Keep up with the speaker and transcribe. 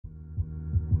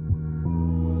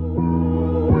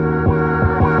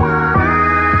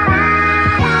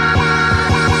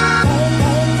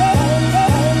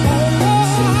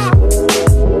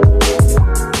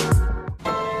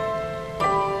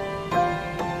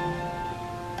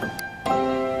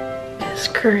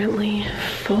currently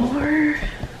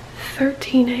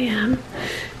 4:13 a.m.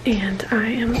 and I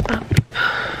am up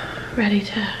ready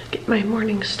to get my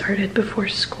morning started before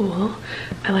school.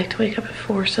 I like to wake up at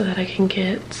 4 so that I can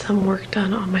get some work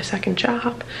done on my second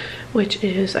job, which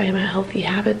is I am a healthy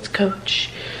habits coach.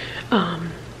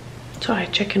 So I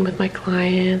check in with my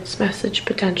clients, message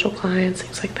potential clients,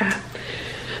 things like that.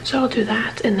 So I'll do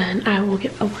that and then I will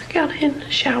get a workout in,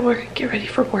 shower, get ready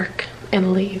for work,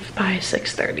 and leave by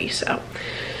 6:30. So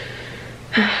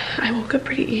I woke up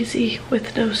pretty easy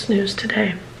with no snooze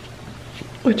today,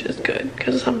 which is good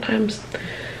because sometimes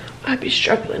I'd be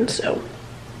struggling. So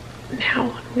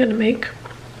now I'm gonna make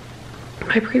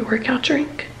my pre-workout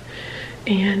drink,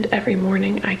 and every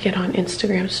morning I get on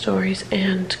Instagram stories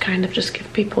and kind of just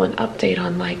give people an update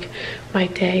on like my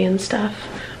day and stuff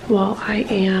while I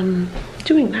am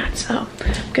doing that. So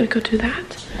I'm gonna go do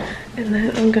that, and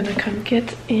then I'm gonna come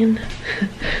get in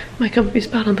my comfy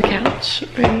spot on the couch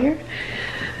right here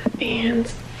and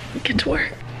get to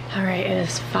work. All right, it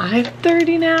is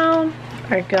 5:30 now.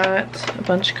 I got a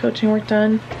bunch of coaching work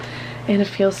done, and it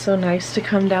feels so nice to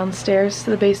come downstairs to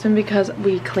the basement because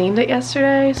we cleaned it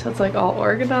yesterday, so it's like all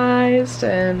organized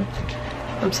and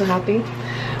I'm so happy.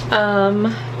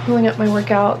 Pulling up my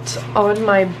workout on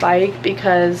my bike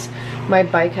because my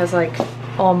bike has like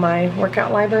all my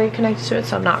workout library connected to it,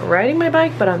 so I'm not riding my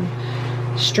bike, but I'm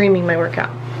streaming my workout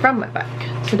from my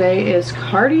bike. Today is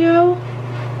cardio.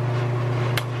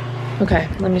 Okay,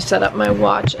 let me set up my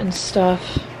watch and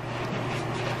stuff.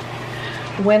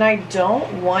 When I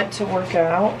don't want to work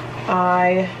out,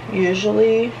 I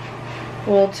usually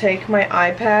will take my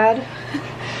iPad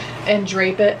and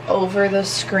drape it over the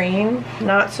screen,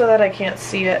 not so that I can't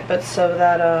see it, but so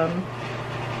that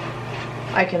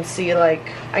I can see,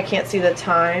 like, I can't see the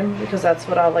time, because that's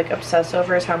what I'll like obsess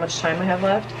over, is how much time I have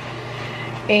left.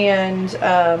 And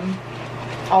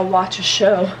I'll watch a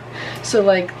show. So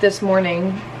like this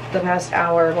morning, the past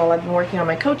hour, while I've been working on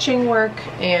my coaching work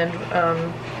and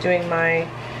doing my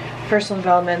personal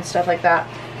development, stuff like that,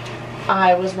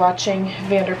 I was watching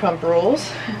Vanderpump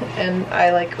Rules, and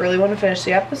I like really want to finish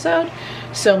the episode.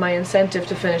 So my incentive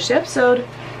to finish the episode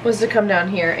was to come down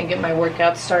here and get my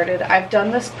workout started. I've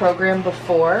done this program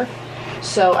before,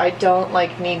 so I don't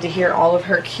like need to hear all of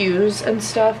her cues and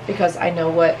stuff because I know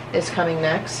what is coming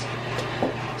next.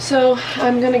 So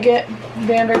I'm gonna get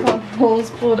Vanderpump Rules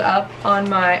pulled up on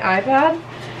my iPad,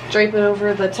 drape it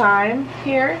over the time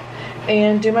here,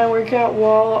 and do my workout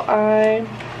while I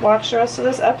watch the rest of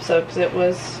this episode, because it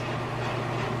was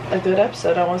a good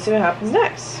episode. I want to see what happens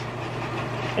next.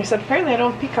 Except apparently I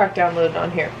don't have Peacock downloaded on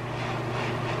here,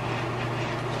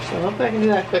 so I hope I can do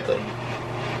that quickly.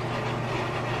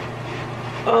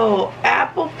 Oh,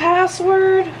 Apple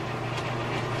password?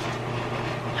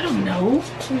 I don't know.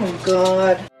 Oh my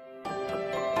god.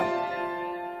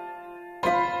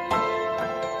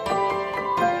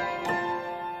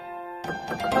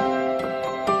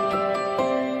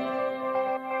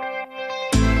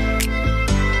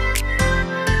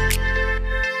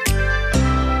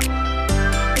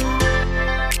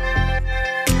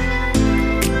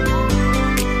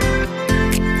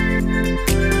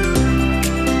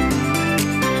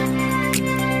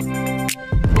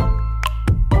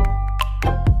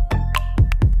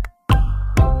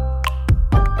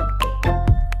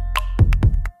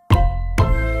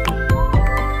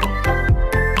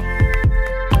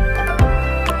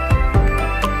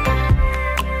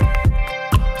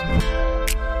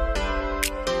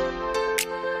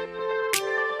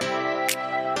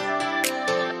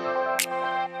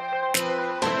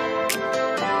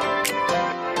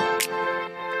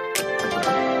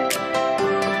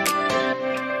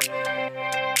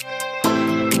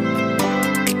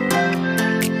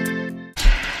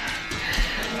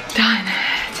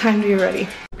 Time to be ready.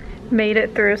 Made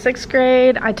it through 6th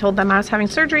grade. I told them I was having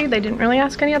surgery. They didn't really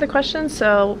ask any other questions,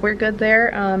 so we're good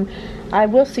there. I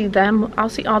will see them. I'll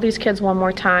see all these kids one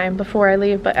more time before I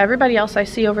leave, but everybody else I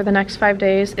see over the next 5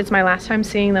 days. It's my last time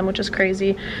seeing them, which is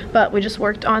crazy, but we just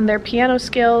worked on their piano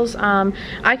skills.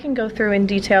 I can go through in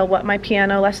detail what my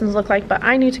piano lessons look like, but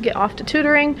I need to get off to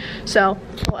tutoring, so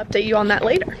I'll update you on that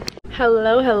later.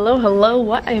 Hello, hello, hello.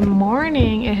 What a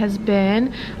morning it has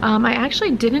been. I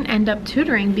actually didn't end up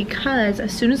tutoring because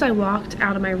as soon as I walked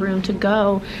out of my room to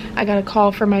go, I got a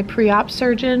call from my pre-op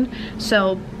surgeon.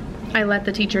 So I let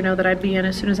the teacher know that I'd be in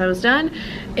as soon as I was done.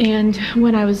 And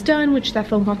when I was done, which that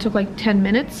phone call took like 10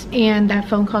 minutes, and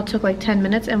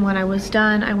when I was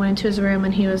done, I went into his room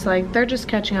and he was like, they're just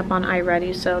catching up on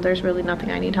iReady, so there's really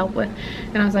nothing I need help with.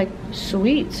 And I was like,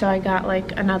 sweet. So I got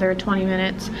like another 20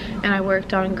 minutes and I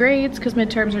worked on grades because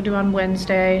midterms are due on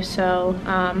Wednesday. So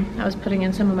I was putting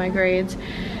in some of my grades.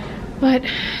 But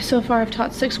so far I've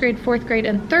taught 6th grade, 4th grade,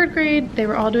 and 3rd grade. They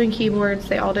were all doing keyboards.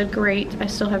 They all did great. I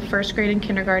still have 1st grade and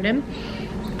kindergarten.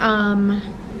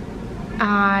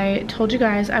 I told you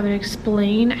guys I would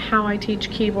explain how I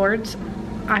teach keyboards.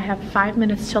 I have 5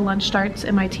 minutes till lunch starts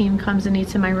and my team comes and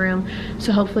eats in my room,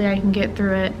 so hopefully I can get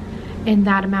through it in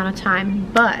that amount of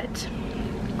time. But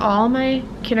all my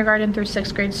kindergarten through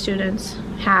 6th grade students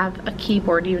have a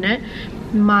keyboard unit.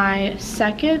 My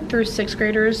 2nd through 6th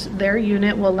graders, their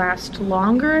unit will last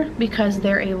longer because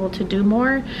they're able to do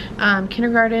more.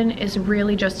 Kindergarten is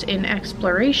really just in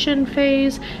exploration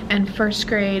phase, and 1st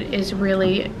grade is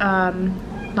really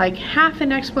like half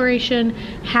in exploration,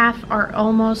 half are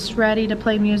almost ready to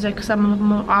play music. Some of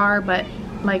them are, but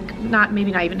like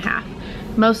maybe not even half.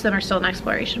 Most of them are still in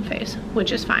exploration phase,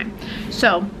 which is fine.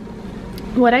 So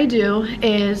what I do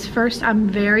is, first I'm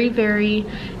very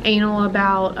anal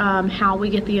about how we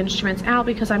get the instruments out,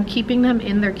 because I'm keeping them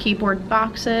in their keyboard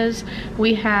boxes.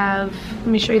 We have, let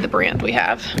me show you the brand we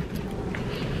have.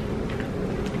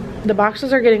 The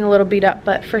boxes are getting a little beat up,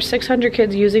 but for 600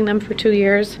 kids using them for 2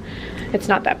 years, it's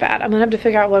not that bad. I'm gonna have to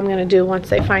figure out what I'm gonna do once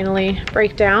they finally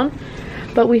break down.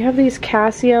 But we have these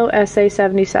Casio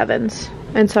SA77s,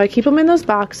 and so I keep them in those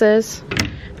boxes.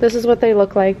 This is what they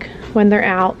look like when they're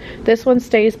out. This one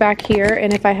stays back here,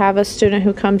 and if I have a student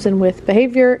who comes in with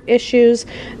behavior issues,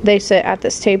 they sit at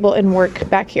this table and work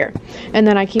back here. And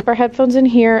then I keep our headphones in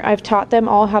here. I've taught them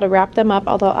all how to wrap them up,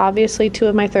 although obviously 2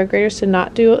 of my 3rd graders did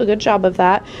not do a good job of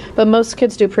that, but most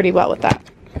kids do pretty well with that.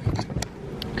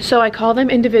 So I call them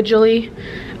individually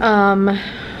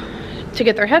to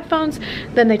get their headphones,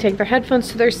 then they take their headphones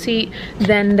to their seat,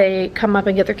 then they come up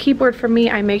and get their keyboard from me.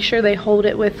 I make sure they hold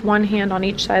it with one hand on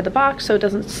each side of the box so it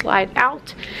doesn't slide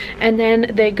out, and then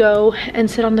they go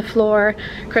and sit on the floor,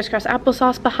 crisscross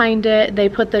applesauce behind it. They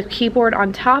put the keyboard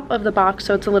on top of the box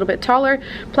so it's a little bit taller,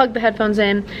 plug the headphones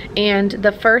in, and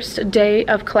the first day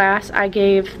of class I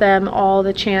gave them all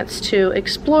the chance to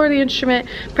explore the instrument,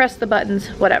 press the buttons,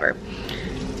 whatever.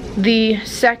 The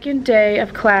 2nd day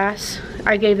of class,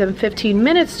 I gave them 15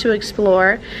 minutes to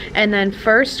explore, and then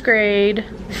 1st grade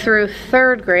through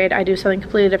 3rd grade, I do something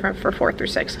completely different for 4th through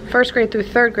 6th. 1st grade through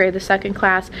 3rd grade, the 2nd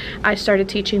class, I started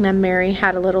teaching them Mary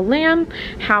Had a Little Lamb.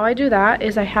 How I do that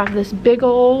is I have this big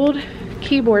old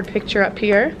keyboard picture up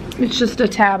here. It's just a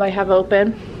tab I have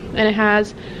open, and it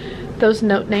has those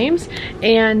note names,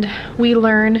 and we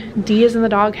learn D is in the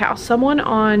doghouse. Someone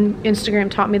on Instagram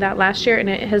taught me that last year, and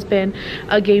it has been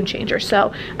a game changer.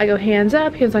 So I go hands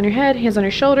up, hands on your head, hands on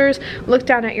your shoulders, look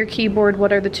down at your keyboard.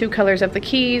 What are the 2 colors of the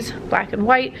keys? Black and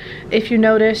white. If you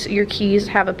notice, your keys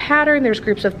have a pattern. There's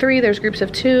groups of 3, there's groups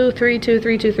of 2, 3, 2,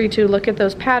 3, 2, 3, 2. Look at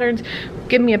those patterns.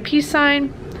 Give me a peace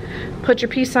sign. Put your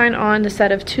peace sign on the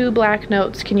set of 2 black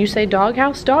notes. Can you say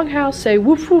doghouse? Doghouse. Say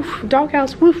woof woof.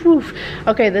 Doghouse. Woof woof.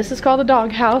 Okay, this is called a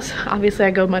doghouse. Obviously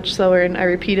I go much slower and I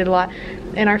repeat it a lot.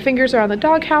 And our fingers are on the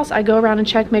doghouse. I go around and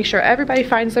check, make sure everybody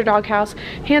finds their doghouse.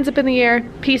 Hands up in the air,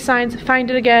 peace signs,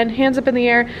 find it again, hands up in the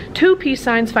air, 2 peace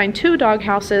signs, find 2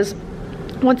 doghouses.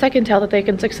 Once I can tell that they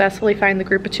can successfully find the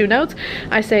group of 2 notes,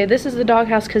 I say, this is the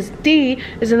doghouse because D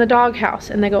is in the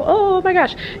doghouse. And they go, oh my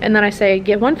gosh. And then I say,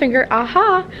 get 1 finger,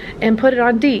 aha, and put it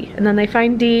on D. And then they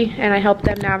find D, and I help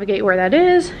them navigate where that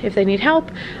is if they need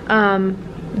help.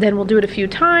 Then we'll do it a few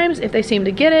times. If they seem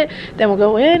to get it, then we'll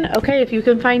go in. Okay, if you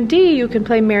can find D, you can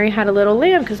play Mary Had a Little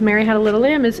Lamb, because Mary Had a Little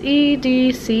Lamb is E,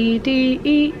 D, C, D,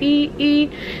 E, E, E,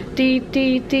 D,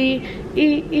 D, D,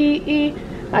 E, E, E.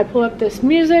 I pull up this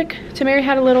music to Mary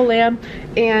Had a Little Lamb,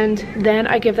 and then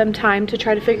I give them time to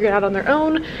try to figure it out on their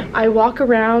own. I walk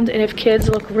around, and if kids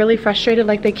look really frustrated,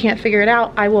 like they can't figure it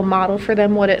out, I will model for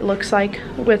them what it looks like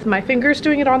with my fingers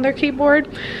doing it on their keyboard.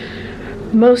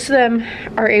 Most of them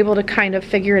are able to kind of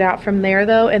figure it out from there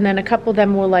though, and then a couple of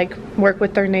them will like work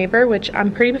with their neighbor, which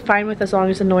I'm pretty fine with as long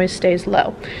as the noise stays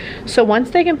low. So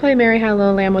once they can play Mary Had a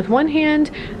Little Lamb with 1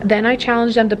 hand, then I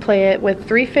challenge them to play it with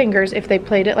 3 fingers. If they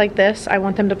played it like this, I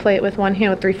want them to play it with 1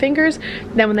 hand with 3 fingers.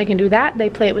 Then when they can do that, they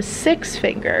play it with 6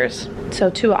 fingers, so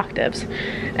 2 octaves.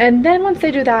 And then once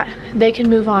they do that, they can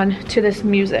move on to this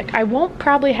music. I won't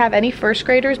probably have any 1st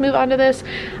graders move on to this.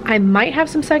 I might have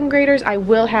some 2nd graders. I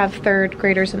will have 3rd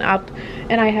graders and up.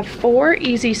 And I have 4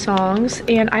 easy songs,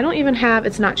 and I don't even have,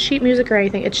 it's not sheet music or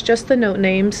anything, it's just the note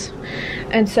names.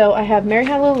 And so I have Mary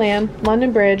Had a Little Lamb,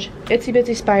 London Bridge, Itsy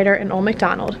Bitsy Spider, and Old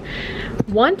MacDonald.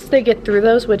 Once they get through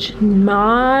those, which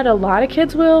not a lot of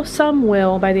kids will, some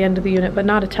will by the end of the unit, but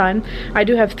not a ton. I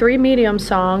do have 3 medium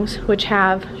songs, which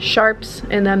have sharps,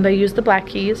 and then they use the black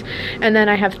keys. And then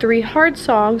I have 3 hard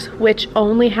songs, which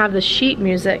only have the sheet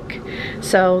music,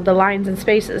 so the lines and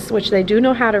spaces, which they do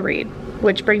know how to read.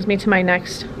 Which brings me to my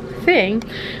next thing,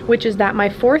 which is that my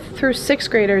 4th through 6th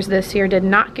graders this year did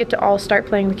not get to all start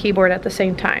playing the keyboard at the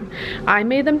same time. I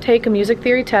made them take a music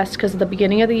theory test because at the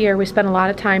beginning of the year we spent a lot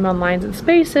of time on lines and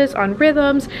spaces, on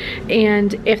rhythms,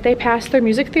 and if they passed their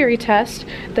music theory test,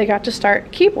 they got to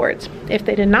start keyboards. If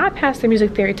they did not pass their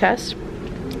music theory test,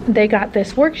 they got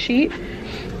this worksheet,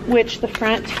 which the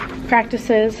front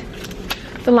practices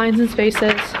the lines and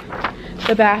spaces,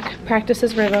 the back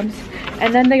practices rhythms,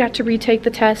 and then they got to retake the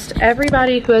test.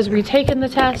 Everybody who has retaken the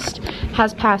test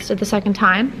has passed it the second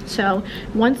time. So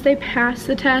once they pass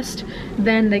the test,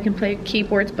 then they can play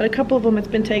keyboards. But a couple of them, it's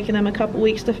been taking them a couple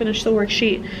weeks to finish the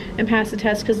worksheet and pass the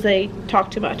test because they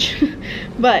talk too much.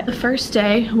 But the first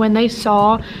day, when they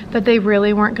saw that they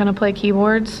really weren't gonna play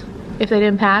keyboards if they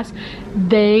didn't pass,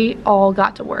 they all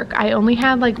got to work. I only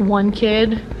had like one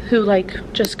kid who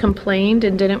like just complained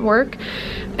and didn't work.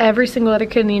 Every single other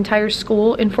kid in the entire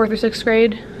school in 4th or 6th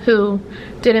grade who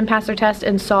didn't pass their test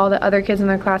and saw that other kids in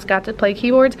their class got to play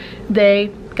keyboards,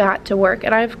 they got to work.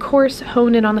 And I of course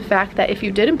honed in on the fact that if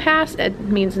you didn't pass, it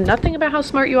means nothing about how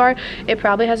smart you are. It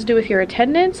probably has to do with your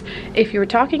attendance, if you were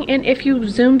talking, and if you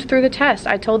zoomed through the test.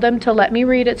 I told them to let me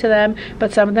read it to them,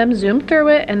 but some of them zoomed through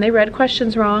it and they read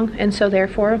questions wrong, and so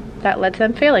therefore that led to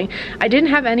them failing. I didn't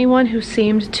have anyone who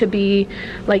seemed to be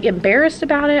like embarrassed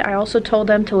about it. I also told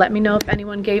them to let me know if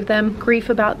anyone gave them grief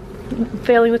about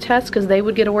failing the test, because they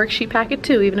would get a worksheet packet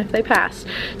too, even if they passed.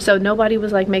 So nobody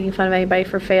was like making fun of anybody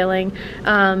for failing.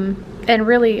 And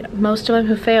really, most of them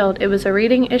who failed, it was a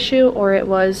reading issue or it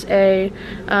was a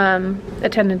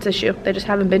attendance issue. They just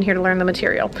haven't been here to learn the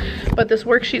material. But this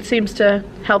worksheet seems to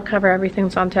help cover everything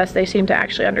that's on test. They seem to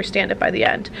actually understand it by the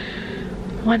end.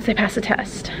 Once they pass the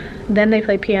test, then they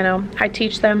play piano. I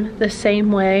teach them the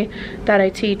same way that I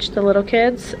teach the little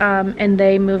kids, and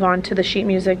they move on to the sheet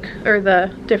music or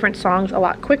the different songs a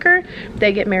lot quicker.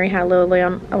 They get Mary Had a Little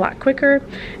Lamb a lot quicker,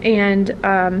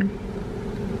 and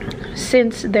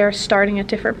since they're starting at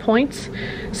different points,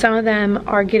 some of them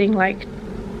are getting like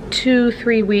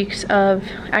 2-3 weeks of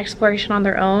exploration on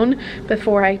their own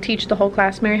before I teach the whole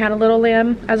class Mary Had a Little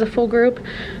Lamb as a full group,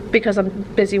 because I'm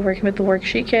busy working with the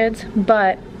worksheet kids.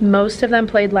 But most of them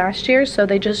played last year, so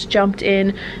they just jumped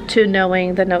in to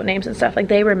knowing the note names and stuff. Like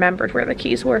they remembered where the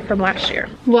keys were from last year.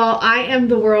 Well, I am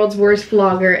the world's worst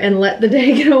vlogger and let the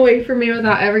day get away from me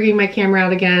without ever getting my camera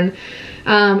out again.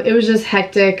 It was just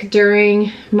hectic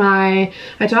during I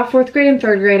taught 4th grade and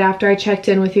 3rd grade after I checked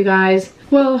in with you guys.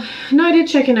 Well, no, I did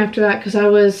check in after that because I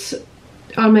was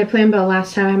on my plan bell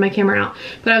last time. I had my camera out,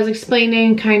 but I was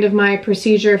explaining kind of my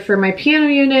procedure for my piano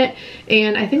unit,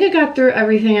 and I think I got through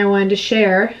everything I wanted to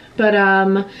share. But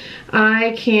I'm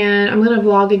gonna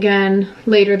vlog again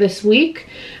later this week,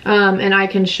 and I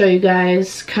can show you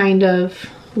guys kind of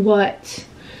what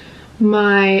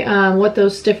what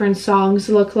those different songs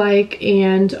look like,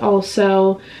 and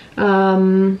also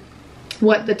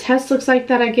what the test looks like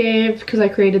that I gave, because I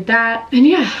created that, and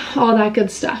yeah, all that good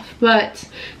stuff. But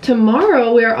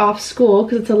tomorrow we're off school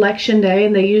because it's election day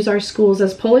and they use our schools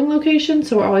as polling locations,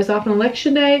 so we're always off on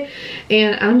election day,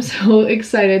 and I'm so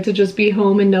excited to just be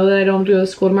home and know that I don't have to go to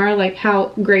school tomorrow. Like, how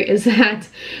great is that?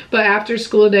 But after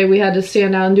school day we had to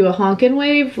stand out and do a honk and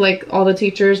wave. Like, all the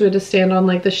teachers, we had to stand on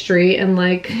like the street and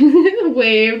like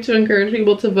wave to encourage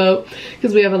people to vote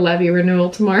because we have a levy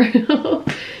renewal tomorrow.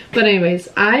 But anyways,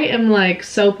 I am like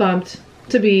so pumped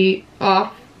to be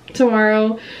off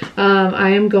tomorrow. I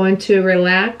am going to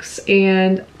relax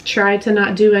and try to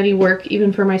not do any work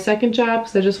even for my second job,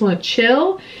 because I just want to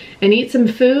chill and eat some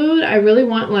food. I really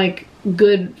want like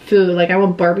good food. Like I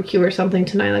want barbecue or something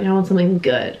tonight. Like I want something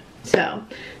good. So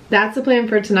that's the plan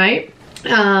for tonight.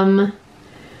 I'm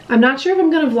not sure if I'm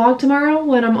gonna vlog tomorrow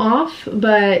when I'm off,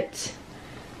 but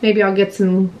maybe I'll get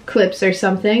some clips or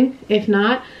something. If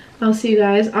not, I'll see you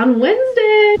guys on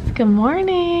Wednesday. Good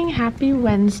morning, happy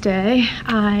Wednesday.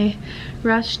 I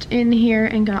rushed in here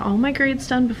and got all my grades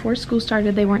done before school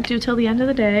started. They weren't due till the end of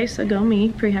the day, so go me,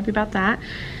 pretty happy about that.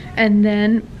 And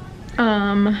then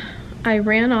I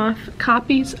ran off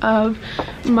copies of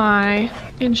my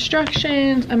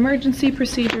instructions, emergency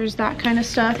procedures, that kind of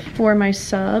stuff for my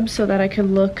sub so that I could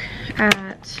look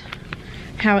at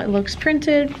how it looks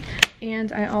printed.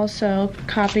 And I also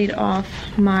copied off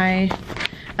my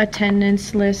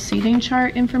attendance list seating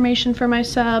chart information for my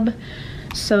sub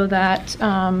so that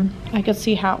I could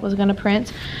see how it was gonna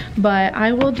print. But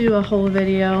I will do a whole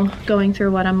video going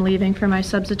through what I'm leaving for my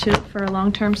substitute for a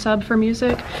long-term sub for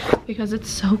music, because it's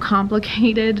so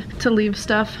complicated to leave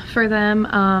stuff for them,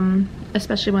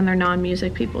 especially when they're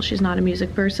non-music people. She's not a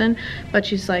music person, but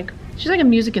she's like a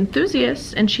music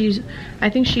enthusiast, and I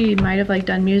think she might have like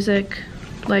done music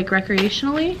like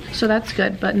recreationally, so that's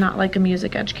good, but not like a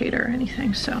music educator or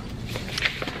anything. So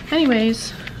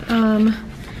anyways,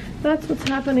 that's what's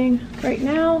happening right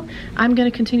now. I'm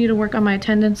gonna continue to work on my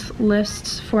attendance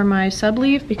lists for my sub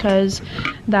leave because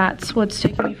that's what's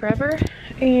taking me forever.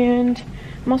 And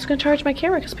I'm also gonna charge my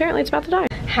camera because apparently it's about to die.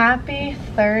 Happy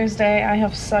Thursday. I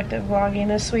have sucked at vlogging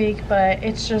this week, but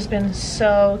it's just been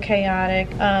so chaotic.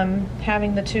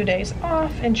 Having the 2 days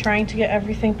off and trying to get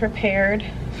everything prepared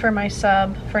for my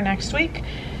sub for next week.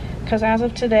 Because as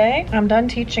of today, I'm done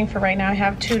teaching for right now. I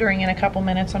have tutoring in a couple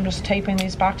minutes. I'm just taping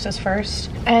these boxes first.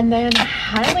 And then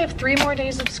I only have 3 more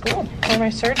days of school for my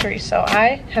surgery. So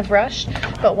I have rushed.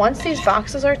 But once these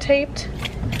boxes are taped,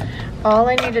 all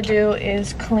I need to do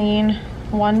is clean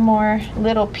one more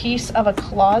little piece of a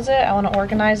closet. I want to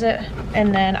organize it,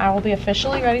 and then I will be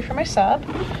officially ready for my sub.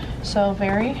 So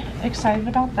very excited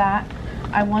about that.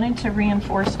 I wanted to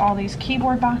reinforce all these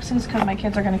keyboard boxes because my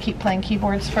kids are going to keep playing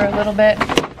keyboards for a little bit,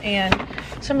 and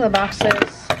some of the boxes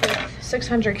with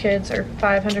 600 kids or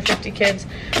 550 kids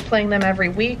playing them every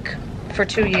week for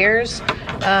 2 years,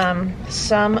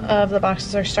 some of the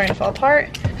boxes are starting to fall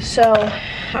apart, so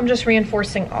I'm just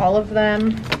reinforcing all of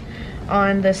them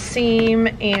on the seam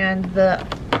and the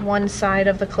one side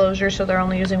of the closure, so they're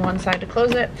only using one side to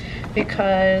close it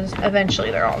because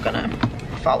eventually they're all gonna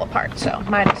fall apart. So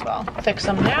might as well fix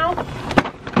them now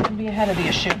and be ahead of the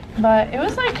issue. But it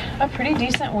was like a pretty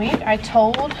decent week. I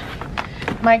told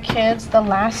my kids the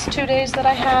last 2 days that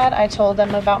I had, I told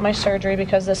them about my surgery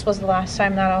because this was the last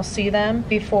time that I'll see them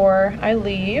before I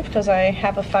leave, because I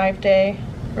have a 5-day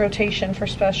rotation for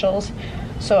specials,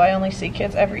 so I only see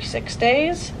kids every 6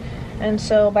 days. And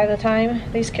so by the time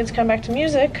these kids come back to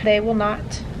music, they will not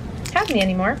have me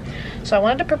anymore. So I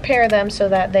wanted to prepare them so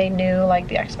that they knew like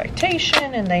the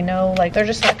expectation, and they know like they're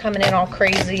just not coming in all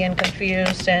crazy and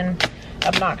confused and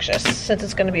obnoxious, since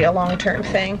it's going to be a long-term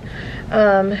thing.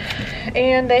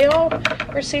 And they all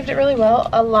received it really well.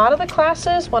 A lot of the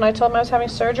classes, when I told them I was having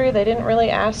surgery, they didn't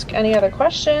really ask any other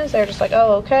questions. They were just like,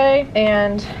 oh, okay.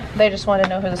 And they just wanted to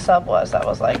know who the sub was. That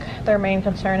was like their main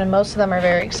concern. And most of them are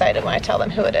very excited when I tell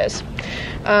them who it is,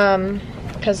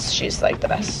 because she's like the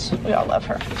best. We all love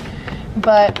her.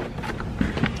 But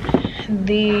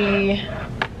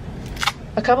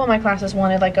a couple of my classes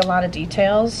wanted like a lot of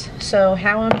details. So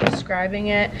how I'm describing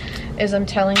it is I'm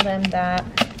telling them that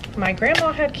my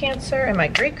grandma had cancer and my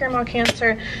great-grandma had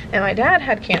cancer and my dad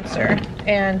had cancer.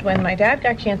 And when my dad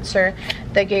got cancer,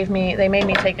 they made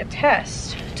me take a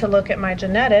test to look at my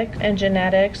genetic, and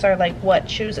genetics are like what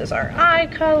chooses our eye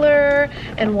color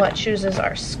and what chooses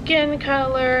our skin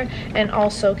color, and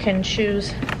also can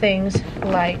choose things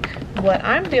like what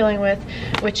I'm dealing with,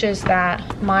 which is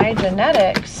that my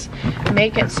genetics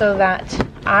make it so that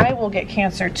I will get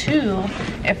cancer too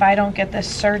if I don't get this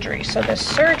surgery. So this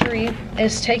surgery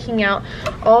is taking out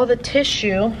all the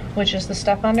tissue, which is the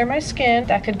stuff under my skin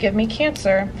that could give me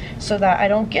cancer, so that I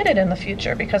don't get it in the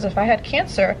future. Because if I had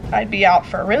cancer, I'd be out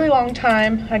for a really long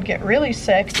time, I'd get really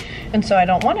sick, and so I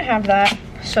don't want to have that.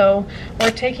 So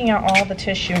we're taking out all the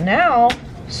tissue now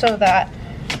so that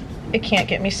it can't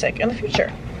get me sick in the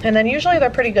future. And then usually they're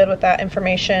pretty good with that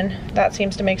information. That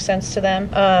seems to make sense to them.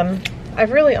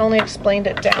 I've really only explained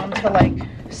it down to like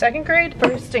 2nd grade.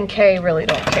 1st and K really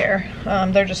don't care.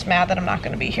 They're just mad that I'm not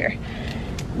going to be here.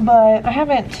 But I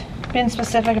haven't been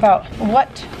specific about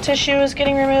what tissue is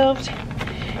getting removed.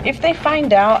 If they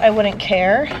find out, I wouldn't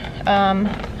care.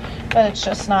 But it's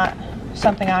just not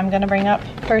something I'm going to bring up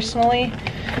personally,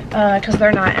 because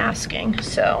they're not asking.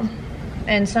 So,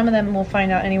 and some of them will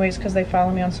find out anyways because they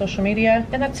follow me on social media,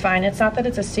 and that's fine. It's not that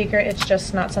it's a secret, it's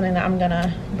just not something that I'm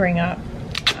gonna bring up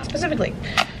specifically.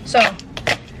 So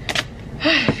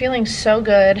feeling so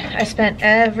good. I spent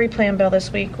every plan bill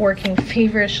this week working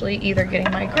feverishly, either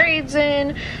getting my grades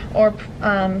in, or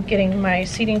getting my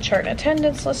seating chart and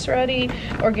attendance list ready,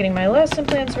 or getting my lesson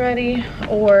plans ready,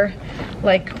 or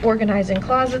like organizing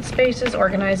closet spaces,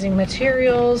 organizing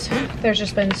materials. There's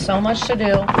just been so much to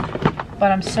do,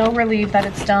 but I'm so relieved that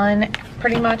it's done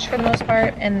pretty much for the most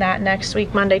part, and that next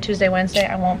week, Monday, Tuesday, Wednesday,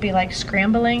 I won't be like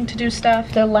scrambling to do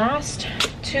stuff. The last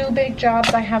 2 big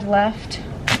jobs I have left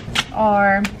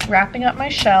are wrapping up my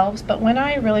shelves, but when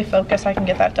I really focus, I can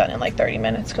get that done in like 30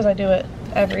 minutes because I do it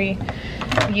every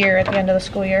year at the end of the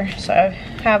school year. So I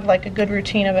have like a good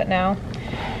routine of it now.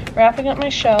 Wrapping up my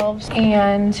shelves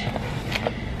and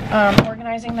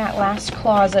organizing that last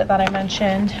closet that I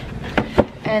mentioned.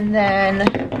 And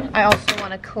then I also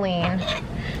want to clean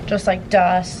just like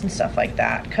dust and stuff like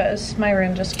that, because my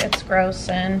room just gets gross,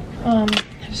 and I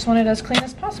just want it as clean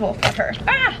as possible for her.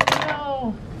 Ah,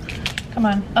 no. Come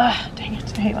on. Ugh, dang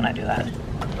it. I hate when I do that.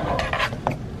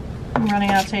 I'm running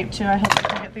out of tape too. I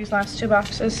hope get these last 2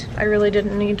 boxes. I really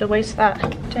didn't need to waste that.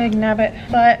 Dang nabbit.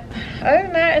 But other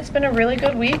than that, it's been a really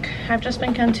good week. I've just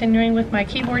been continuing with my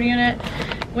keyboard unit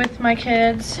with my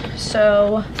kids.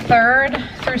 So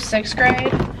 3rd through 6th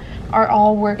grade are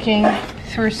all working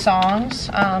through songs.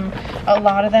 A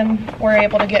lot of them were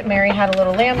able to get Mary Had a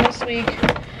Little Lamb this week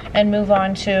and move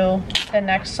on to the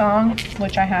next song,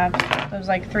 which I have those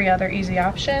like 3 other easy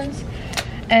options.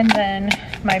 And then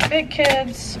my big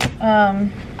kids,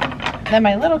 then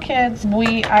my little kids,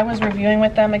 I was reviewing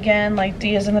with them again, like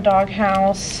Dia's in the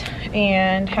Doghouse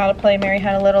and How to Play Mary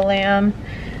Had a Little Lamb.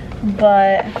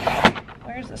 But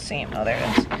where's the seam? Oh, there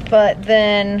it is. But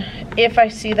then if I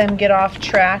see them get off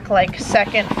track, like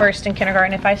 2nd, 1st in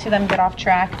kindergarten, if I see them get off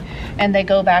track and they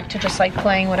go back to just like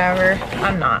playing whatever,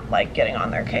 I'm not like getting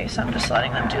on their case. I'm just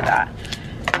letting them do that.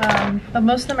 But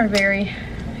most of them are very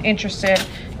interested.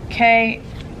 Kay,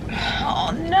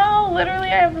 oh no, literally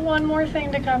I have one more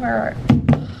thing to cover.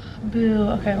 Boo.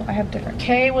 Okay, I have different.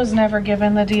 Kay was never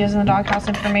given the Dia's in the Doghouse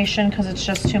information because it's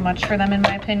just too much for them in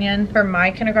my opinion. For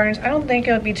my kindergartners, I don't think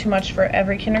it would be too much for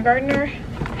every kindergartner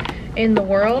in the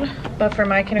world, but for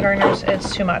my kindergartners,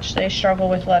 it's too much. They struggle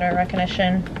with letter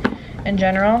recognition in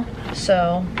general,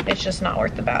 so it's just not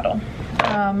worth the battle.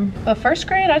 But 1st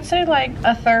grade, I'd say like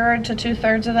 1/3 to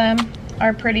 2/3 of them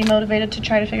are pretty motivated to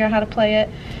try to figure out how to play it,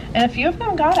 and a few of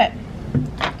them got it,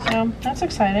 so that's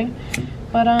exciting.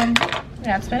 But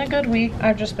yeah, it's been a good week.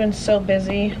 I've just been so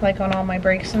busy like on all my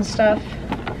breaks and stuff,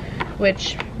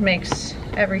 which makes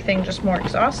everything just more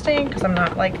exhausting because I'm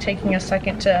not like taking a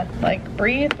second to like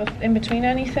breathe in between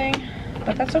anything.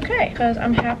 But that's okay because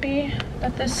I'm happy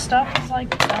that this stuff is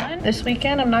like done. This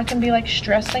weekend I'm not gonna be like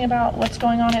stressing about what's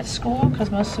going on at school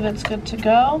because most of it's good to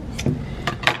go.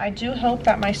 I do hope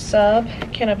that my sub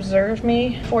can observe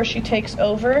me before she takes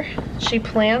over. She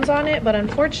plans on it, but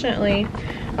unfortunately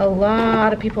a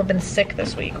lot of people have been sick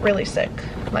this week, really sick.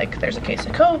 Like there's a case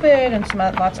of COVID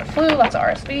and lots of flu, lots of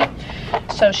RSV.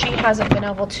 So she hasn't been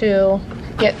able to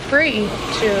get free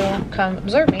to come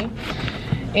observe me.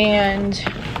 And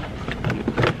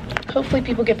hopefully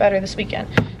people get better this weekend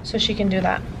so she can do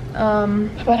that.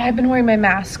 But I've been wearing my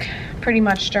mask pretty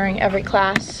much during every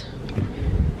class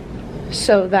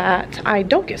so that I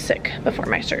don't get sick before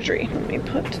my surgery. Let me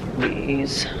put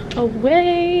these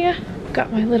away.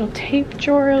 Got my little tape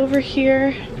drawer over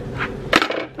here.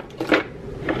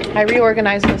 I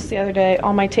reorganized this the other day,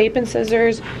 all my tape and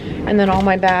scissors, and then all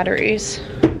my batteries.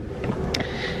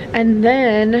 And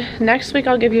then next week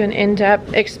I'll give you an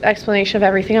in-depth explanation of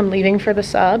everything I'm leaving for the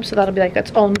sub, so that'll be like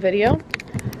its own video.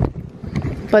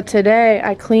 But today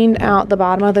I cleaned out the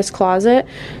bottom of this closet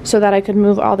so that I could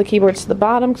move all the keyboards to the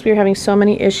bottom because we were having so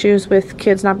many issues with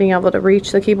kids not being able to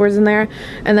reach the keyboards in there.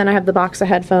 And then I have the box of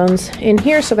headphones in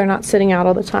here so they're not sitting out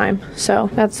all the time. So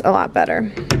that's a lot better.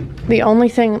 The only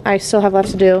thing I still have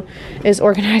left to do is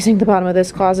organizing the bottom of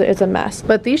this closet. It's a mess.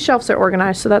 But these shelves are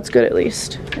organized, so that's good at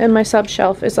least. And my sub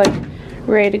shelf is like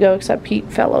ready to go except Pete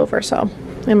fell over, so.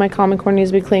 And my common core needs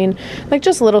to be clean. Like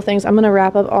just little things. I'm gonna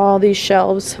wrap up all these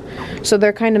shelves. So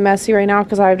they're kind of messy right now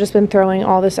because I've just been throwing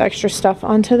all this extra stuff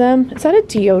onto them. Is that a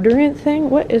deodorant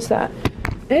thing? What is that?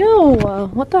 Ew,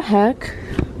 what the heck?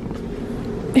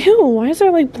 Ew, why is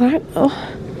there like black? Oh.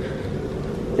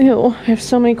 Ew, I have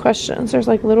so many questions. There's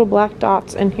like little black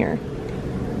dots in here.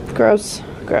 Gross,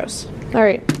 gross. All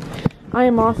right, I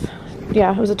am off.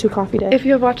 Yeah, it was a 2 coffee day. If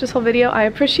you have watched this whole video, I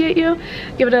appreciate you.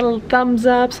 Give it a little thumbs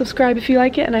up, subscribe if you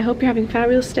like it, and I hope you're having a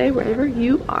fabulous day wherever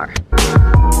you are.